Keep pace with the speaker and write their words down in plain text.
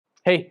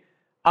Hey,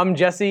 I'm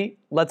Jesse.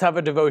 Let's have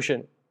a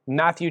devotion.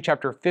 Matthew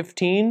chapter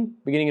 15,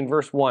 beginning in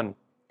verse 1.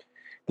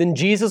 Then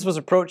Jesus was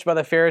approached by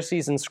the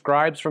Pharisees and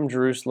scribes from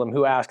Jerusalem,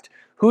 who asked,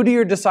 why do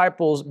your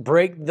disciples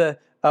break the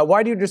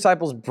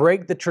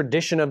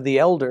tradition of the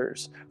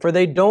elders? For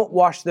they don't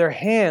wash their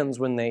hands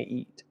when they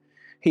eat.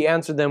 He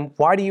answered them,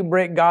 why do you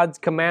break God's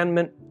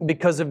commandment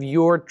because of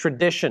your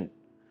tradition?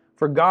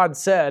 For God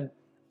said,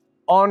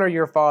 honor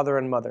your father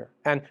and mother,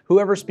 and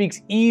whoever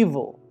speaks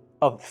evil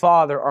of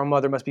father or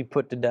mother must be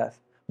put to death.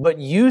 But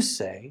you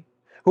say,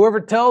 whoever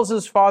tells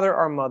his father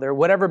or mother,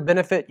 whatever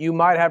benefit you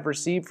might have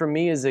received from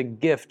me is a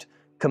gift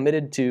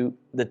committed to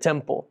the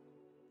temple.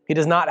 He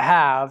does not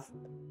have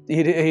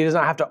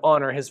to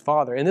honor his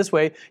father. In this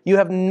way, you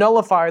have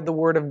nullified the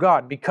word of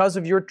God because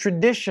of your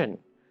tradition.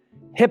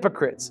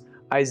 Hypocrites,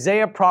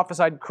 Isaiah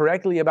prophesied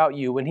correctly about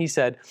you when he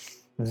said,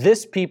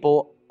 this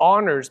people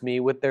honors me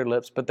with their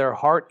lips, but their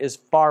heart is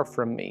far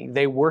from me.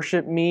 They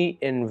worship me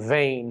in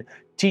vain,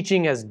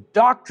 teaching as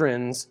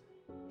doctrines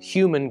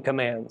human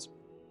commands.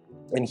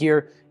 And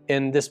here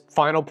in this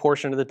final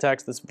portion of the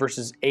text, this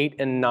verses 8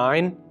 and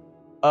 9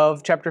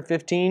 of chapter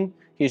 15,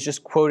 he's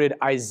just quoted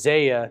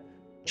Isaiah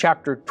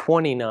chapter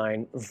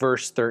 29,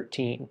 verse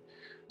 13.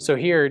 So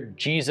here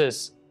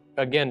Jesus,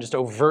 again, just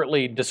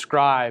overtly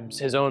describes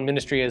his own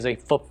ministry as a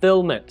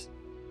fulfillment,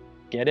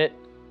 get it,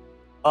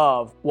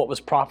 of what was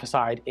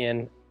prophesied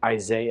in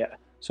Isaiah.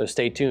 So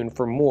stay tuned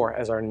for more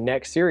as our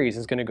next series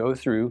is going to go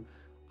through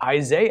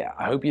Isaiah.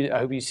 I hope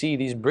you see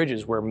these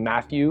bridges where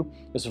Matthew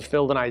is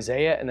fulfilled in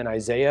Isaiah and then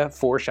Isaiah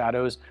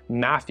foreshadows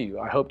Matthew.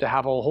 I hope to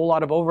have a whole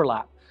lot of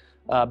overlap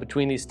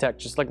between these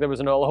texts. Just like there was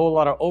a whole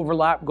lot of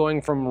overlap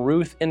going from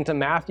Ruth into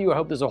Matthew, I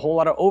hope there's a whole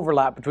lot of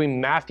overlap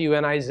between Matthew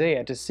and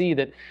Isaiah to see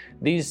that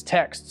these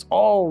texts,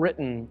 all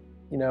written,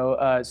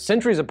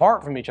 centuries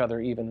apart from each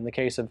other, even in the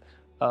case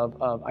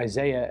of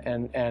Isaiah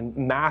and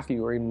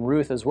Matthew, or even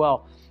Ruth as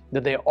well,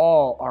 that they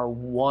all are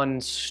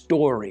one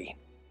story,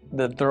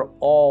 that they're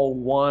all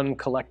one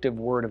collective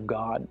word of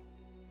God.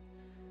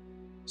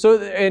 So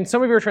in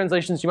some of your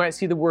translations, you might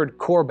see the word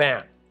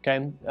korban,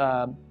 okay?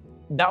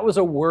 That was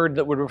a word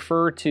that would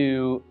refer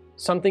to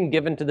something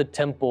given to the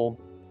temple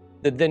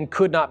that then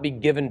could not be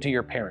given to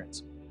your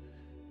parents.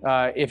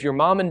 If your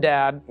mom and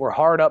dad were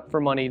hard up for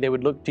money, they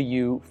would look to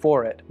you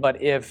for it.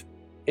 But if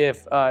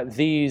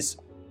these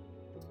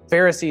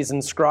Pharisees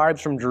and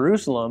scribes from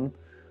Jerusalem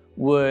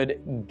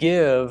would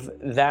give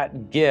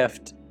that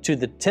gift to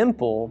the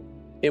temple,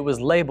 it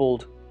was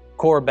labeled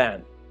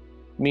korban,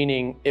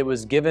 meaning it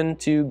was given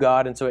to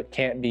God, and so it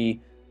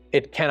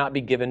cannot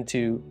be given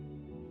to,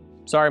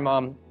 sorry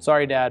mom,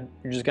 sorry dad,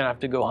 you're just gonna have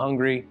to go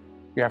hungry,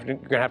 you're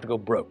gonna have to go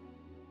broke.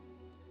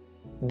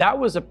 That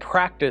was a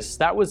practice,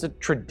 that was a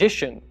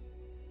tradition,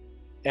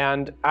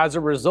 and as a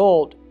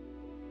result,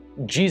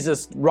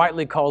 Jesus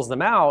rightly calls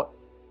them out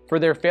for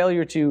their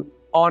failure to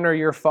honor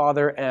your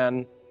father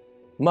and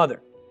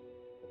mother.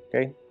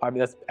 Okay,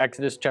 that's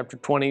Exodus chapter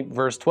 20,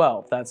 verse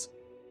 12. That's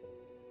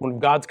one of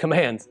God's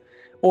commands.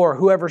 Or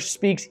whoever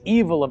speaks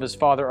evil of his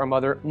father or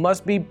mother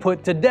must be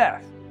put to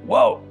death.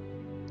 Whoa,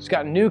 it's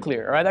got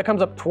nuclear, all right? That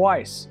comes up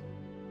twice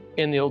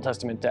in the Old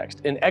Testament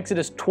text. In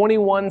Exodus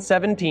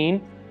 21:17,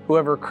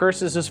 whoever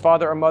curses his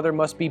father or mother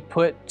must be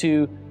put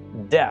to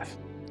death.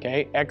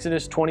 Okay,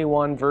 Exodus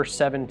 21, verse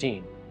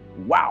 17.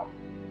 Wow.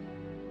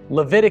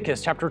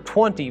 Leviticus chapter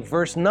 20,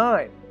 verse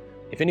 9.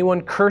 If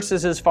anyone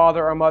curses his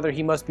father or mother,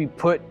 he must be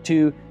put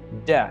to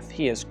death.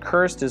 He has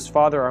cursed his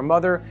father or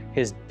mother.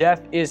 His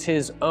death is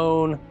his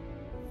own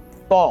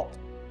fault.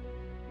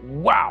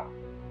 Wow.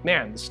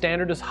 Man, the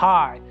standard is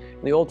high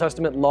in the Old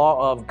Testament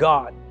law of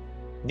God.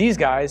 These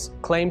guys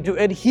claim to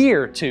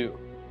adhere to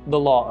the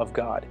law of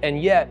God,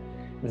 and yet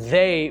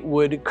they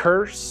would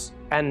curse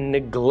and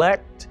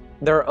neglect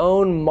their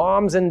own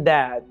moms and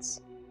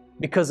dads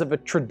because of a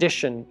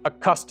tradition, a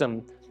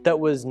custom that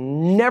was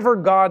never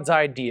God's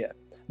idea,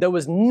 that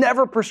was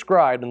never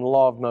prescribed in the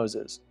law of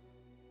Moses.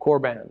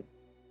 Korban.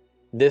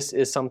 This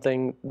is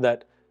something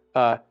that,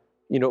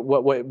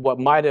 what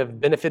might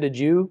have benefited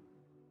you,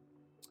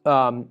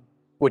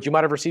 what you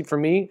might have received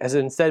from me, has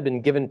instead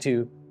been given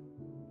to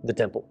the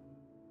temple.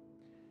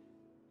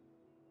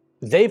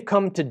 They've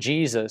come to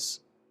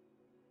Jesus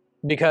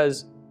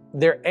because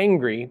they're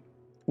angry,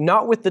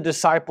 not with the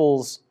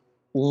disciples'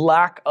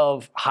 lack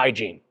of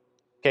hygiene.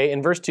 Okay,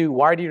 in verse 2,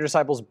 why do your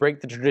disciples break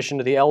the tradition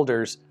of the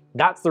elders?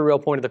 That's the real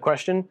point of the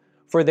question.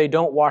 For they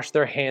don't wash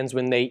their hands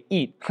when they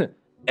eat.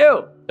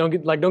 Ew!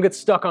 Don't get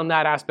stuck on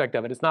that aspect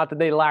of it. It's not that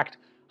they lacked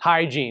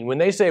hygiene. When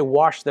they say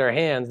wash their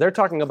hands, they're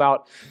talking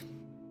about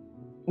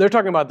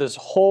this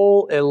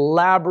whole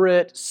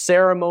elaborate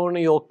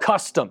ceremonial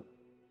custom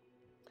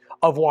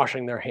of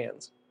washing their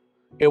hands.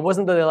 It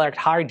wasn't that they lacked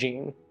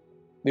hygiene.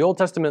 The Old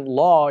Testament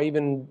law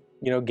even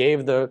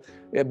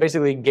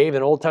basically gave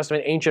an Old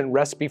Testament ancient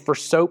recipe for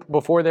soap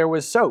before there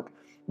was soap.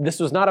 This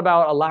was not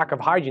about a lack of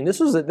hygiene. This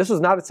was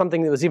not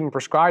something that was even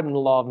prescribed in the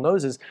law of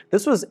Moses.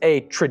 This was a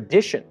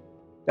tradition.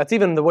 That's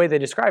even the way they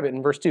describe it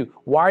in verse 2.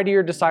 Why do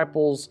your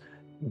disciples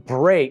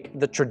break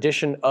the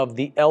tradition of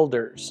the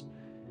elders?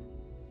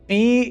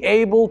 be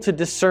able to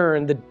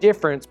discern the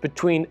difference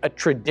between a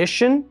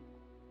tradition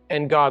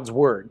and God's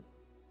word,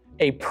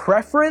 a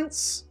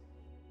preference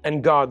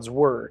and God's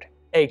word,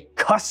 a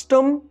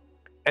custom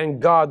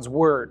and God's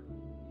word.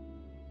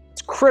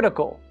 It's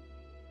critical,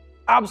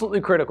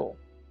 absolutely critical.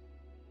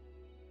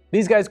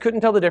 These guys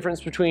couldn't tell the difference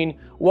between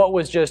what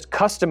was just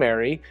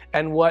customary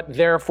and what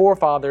their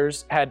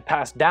forefathers had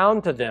passed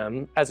down to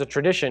them as a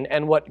tradition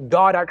and what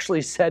God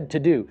actually said to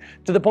do,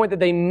 to the point that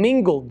they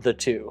mingled the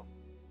two.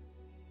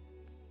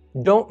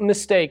 Don't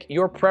mistake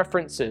your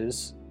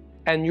preferences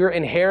and your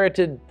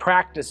inherited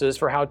practices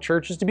for how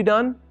church is to be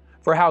done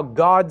for how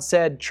God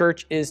said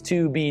church is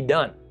to be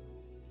done.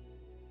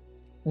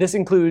 This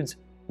includes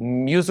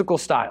musical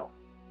style.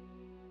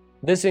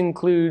 This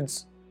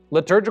includes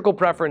liturgical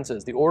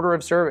preferences, the order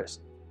of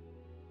service.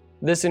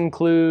 This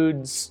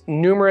includes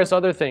numerous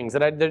other things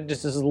that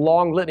just this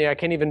long litany. I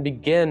can't even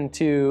begin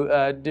to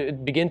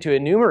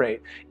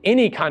enumerate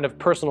any kind of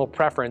personal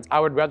preference. I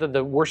would rather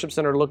the worship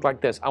center look like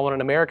this. I want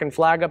an American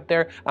flag up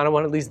there. I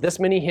want at least this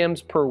many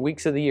hymns per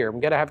weeks of the year. We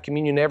got to have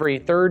communion every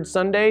third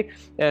Sunday,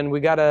 and we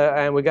got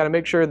to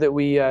make sure that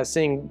we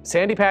sing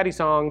Sandy Patty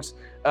songs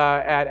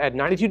at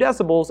 92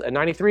 decibels. At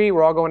 93,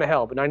 we're all going to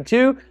hell. But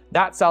 92,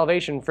 that's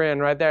salvation,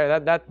 friend, right there.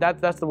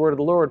 That's the word of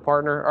the Lord,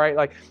 partner. All right,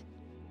 like.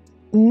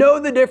 Know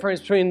the difference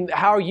between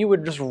how you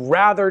would just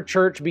rather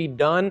church be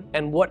done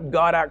and what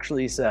God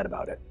actually said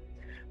about it.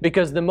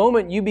 Because the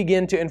moment you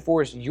begin to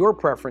enforce your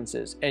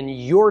preferences and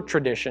your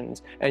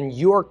traditions and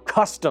your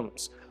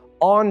customs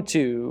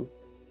onto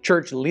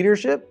church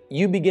leadership,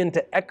 you begin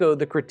to echo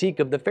the critique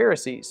of the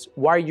Pharisees.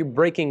 Why are you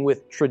breaking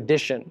with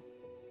tradition?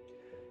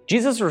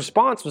 Jesus'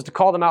 response was to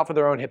call them out for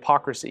their own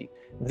hypocrisy.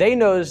 They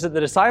noticed that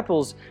the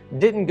disciples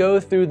didn't go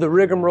through the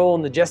rigmarole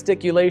and the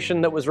gesticulation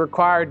that was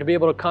required to be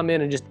able to come in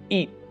and just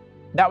eat.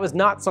 That was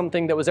not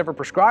something that was ever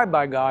prescribed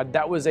by God.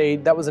 That was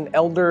an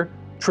elder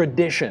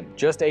tradition,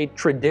 just a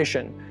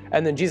tradition.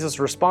 And then Jesus'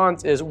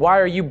 response is, why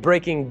are you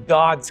breaking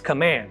God's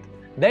command?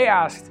 They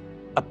asked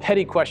a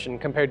petty question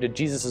compared to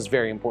Jesus'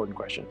 very important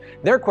question.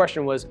 Their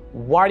question was,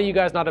 why do you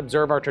guys not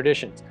observe our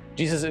traditions?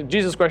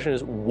 Jesus' question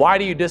is, why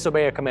do you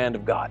disobey a command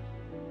of God?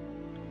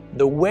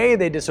 The way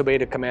they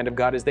disobeyed a command of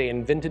God is they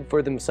invented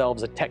for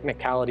themselves a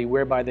technicality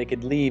whereby they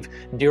could leave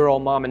dear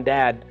old mom and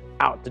dad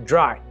out to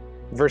dry.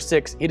 Verse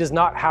 6, he does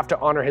not have to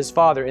honor his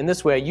father. In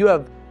this way, you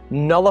have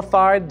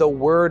nullified the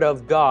word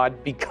of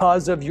God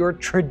because of your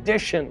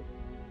tradition.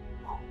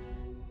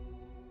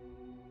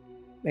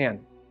 Man,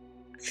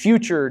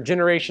 future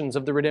generations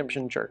of the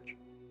Redemption Church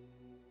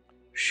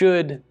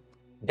should,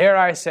 dare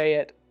I say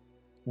it,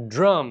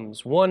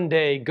 drums one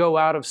day go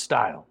out of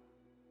style.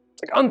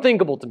 It's like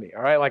unthinkable to me,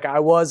 all right? Like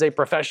I was a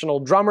professional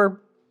drummer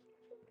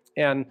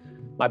and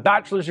my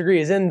bachelor's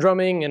degree is in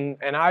drumming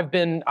and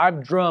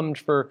I've drummed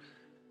for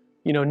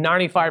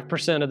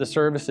 95% of the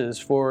services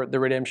for the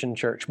Redemption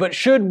Church. But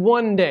should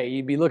one day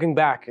you be looking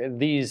back at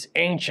these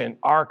ancient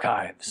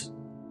archives,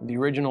 the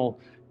original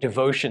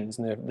devotions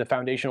and the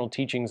foundational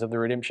teachings of the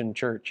Redemption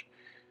Church,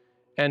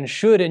 and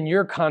should in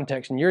your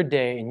context, in your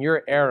day, in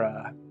your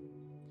era,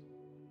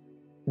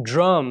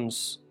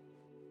 drums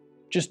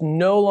just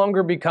no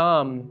longer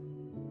become,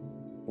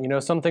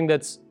 something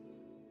that's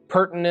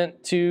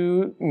pertinent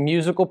to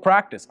musical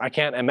practice. I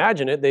can't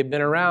imagine it. They've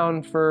been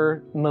around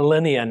for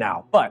millennia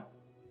now, but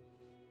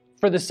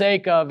for the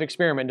sake of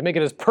experiment, to make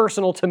it as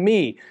personal to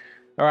me,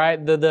 all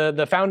right,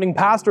 the founding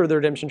pastor of the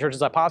Redemption Church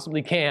as I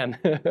possibly can,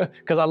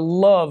 because I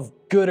love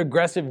good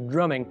aggressive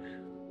drumming.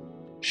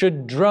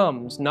 Should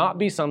drums not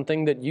be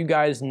something that you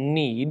guys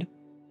need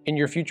in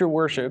your future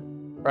worship,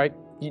 right?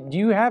 Do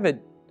you have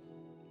it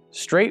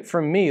straight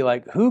from me?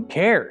 Like, who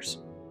cares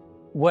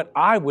what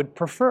I would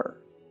prefer?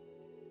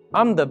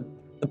 I'm the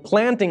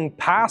planting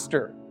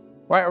pastor.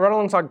 Right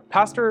alongside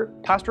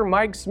Pastor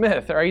Mike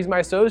Smith, or he's my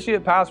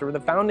associate pastor. We're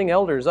the founding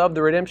elders of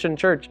the Redemption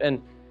Church,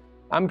 and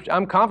I'm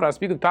confident. I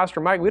speak with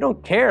Pastor Mike. We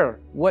don't care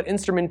what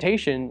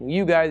instrumentation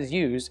you guys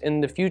use in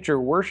the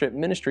future worship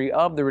ministry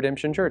of the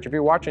Redemption Church. If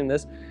you're watching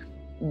this,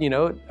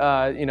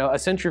 a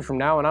century from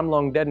now, and I'm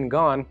long dead and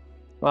gone,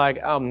 like,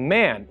 oh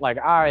man,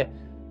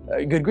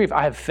 good grief,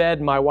 I have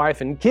fed my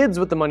wife and kids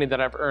with the money that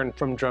I've earned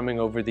from drumming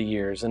over the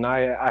years, and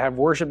I have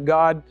worshiped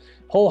God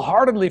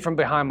wholeheartedly from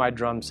behind my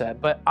drum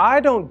set. But I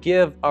don't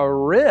give a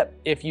rip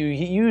if you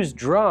use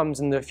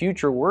drums in the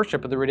future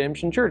worship of the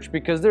Redemption Church,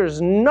 because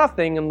there's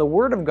nothing in the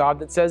Word of God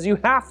that says you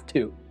have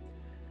to.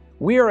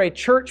 We are a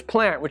church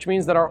plant, which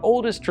means that our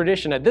oldest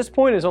tradition at this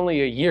point is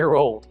only a year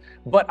old.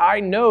 But I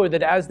know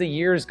that as the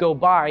years go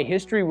by,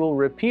 history will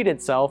repeat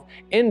itself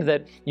in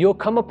that you'll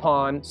come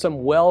upon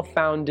some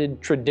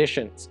well-founded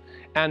traditions,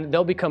 and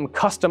they'll become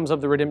customs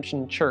of the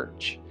Redemption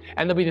Church.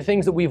 And they'll be the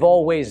things that we've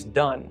always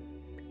done.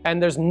 And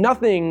there's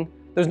nothing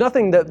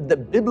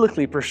that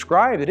biblically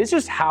prescribed it. It's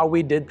just how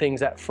we did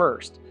things at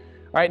first.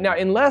 All right, now,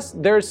 unless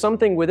there's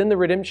something within the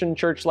Redemption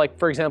Church, like,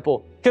 for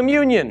example,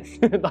 communion,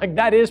 like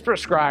that is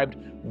prescribed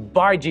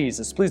by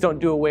Jesus. Please don't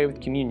do away with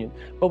communion.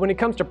 But when it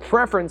comes to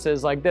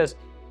preferences like this,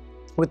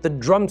 with the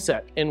drum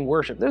set in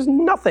worship, there's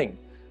nothing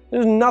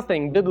There's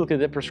nothing biblically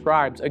that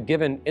prescribes a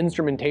given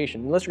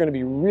instrumentation, unless you're going to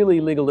be really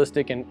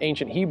legalistic and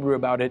ancient Hebrew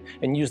about it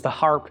and use the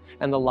harp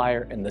and the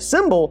lyre and the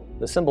cymbal.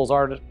 The cymbals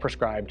are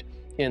prescribed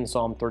in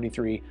Psalm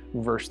 33,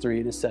 verse 3.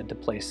 It is said to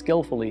play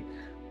skillfully,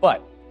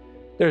 but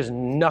there's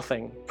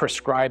nothing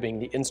prescribing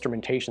the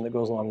instrumentation that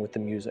goes along with the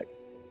music.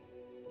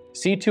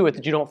 See to it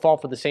that you don't fall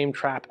for the same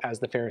trap as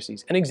the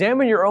Pharisees, and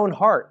examine your own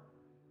heart.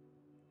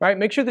 Right?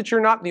 Make sure that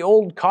you're not the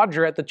old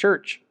codger at the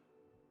church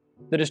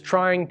that is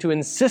trying to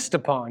insist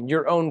upon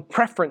your own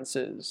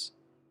preferences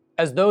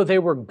as though they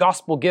were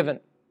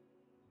gospel-given,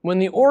 when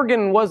the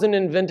organ wasn't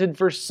invented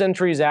for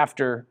centuries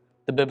after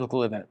the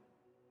biblical event.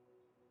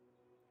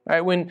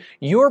 Right? When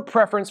your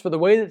preference for the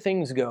way that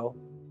things go,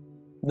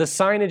 the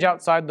signage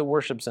outside the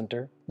worship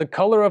center, the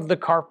color of the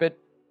carpet,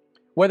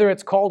 whether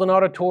it's called an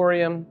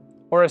auditorium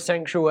or a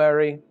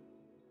sanctuary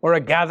or a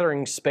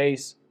gathering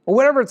space, or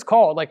whatever it's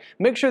called,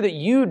 make sure that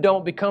you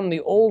don't become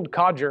the old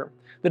codger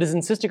that is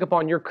insisting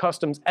upon your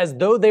customs as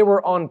though they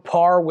were on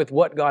par with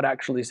what God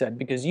actually said,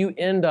 because you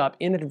end up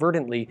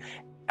inadvertently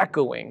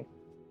echoing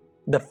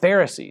the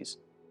Pharisees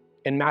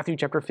in Matthew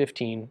chapter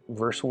 15,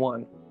 verse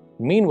 1.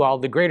 Meanwhile,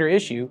 the greater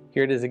issue,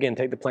 here it is again,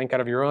 take the plank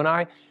out of your own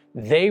eye,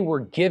 they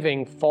were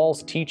giving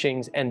false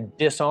teachings and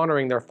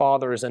dishonoring their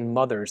fathers and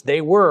mothers.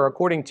 They were,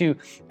 according to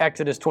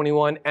Exodus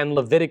 21 and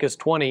Leviticus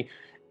 20,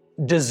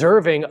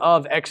 deserving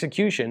of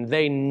execution.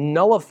 They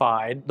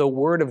nullified the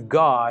word of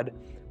God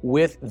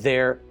with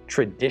their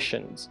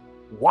traditions.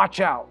 Watch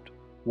out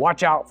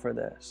for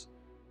this.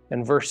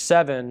 In verse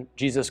 7,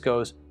 Jesus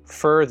goes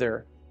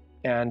further,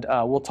 and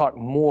we'll talk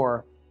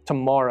more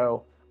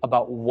tomorrow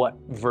about what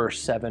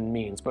verse 7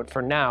 means. But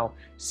for now,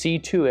 see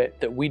to it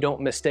that we don't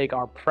mistake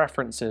our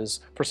preferences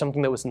for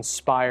something that was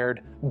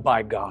inspired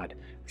by God.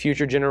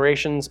 Future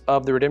generations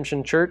of the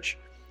Redemption Church,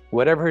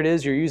 whatever it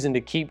is you're using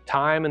to keep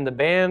time in the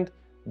band,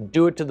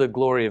 do it to the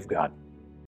glory of God.